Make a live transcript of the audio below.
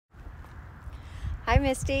Hi,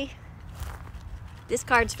 Misty. This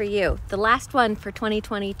card's for you. The last one for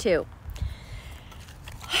 2022.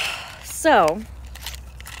 So,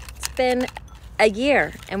 it's been a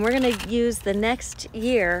year, and we're going to use the next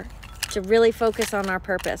year to really focus on our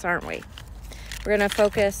purpose, aren't we? We're going to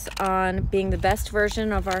focus on being the best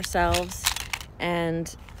version of ourselves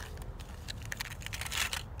and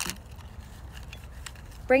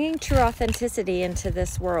bringing true authenticity into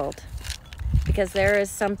this world, because there is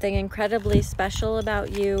something incredibly special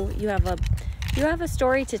about you. You have a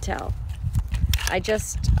story to tell. I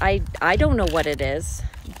don't know what it is,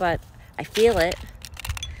 but I feel it.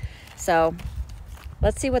 So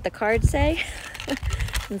let's see what the cards say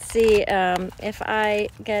and see if I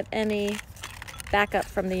get any backup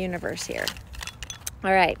from the universe here.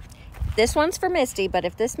 All right, this one's for Misty, but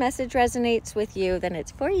if this message resonates with you, then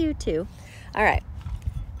it's for you too. All right.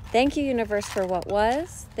 Thank you, universe, for what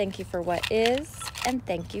was. Thank you for what is. And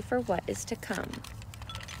thank you for what is to come.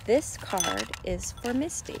 This card is for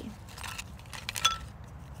Misty.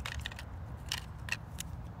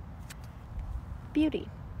 Beauty.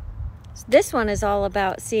 So this one is all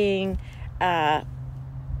about seeing the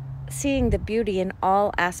beauty in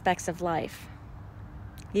all aspects of life.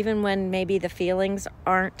 Even when maybe the feelings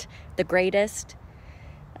aren't the greatest,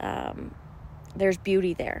 there's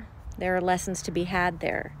beauty there. There are lessons to be had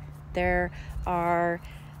there. There are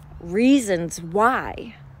reasons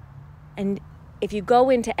why. And if you go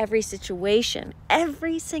into every situation,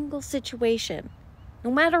 every single situation,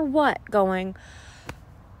 no matter what, going,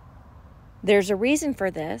 there's a reason for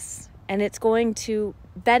this, and it's going to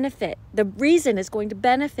benefit, the reason is going to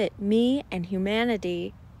benefit me and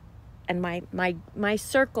humanity and my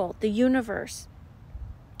circle, the universe,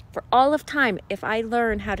 for all of time, if I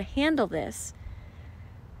learn how to handle this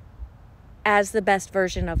as the best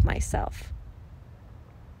version of myself.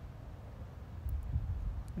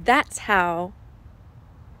 That's how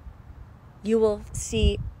you will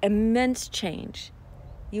see immense change.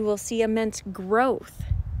 You will see immense growth.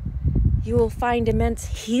 You will find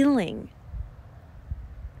immense healing.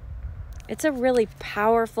 It's a really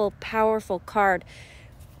powerful, powerful card,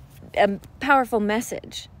 a powerful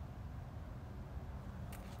message.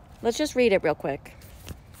 Let's just read it real quick,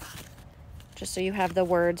 just so you have the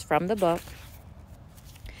words from the book.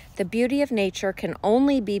 The beauty of nature can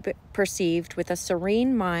only be perceived with a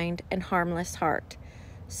serene mind and harmless heart.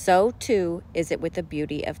 So too is it with the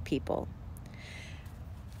beauty of people.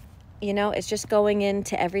 You know, it's just going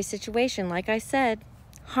into every situation, like I said,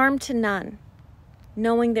 harm to none.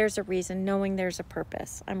 Knowing there's a reason, knowing there's a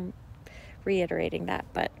purpose. I'm reiterating that,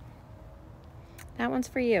 but that one's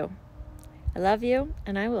for you. I love you,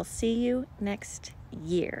 and I will see you next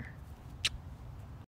year.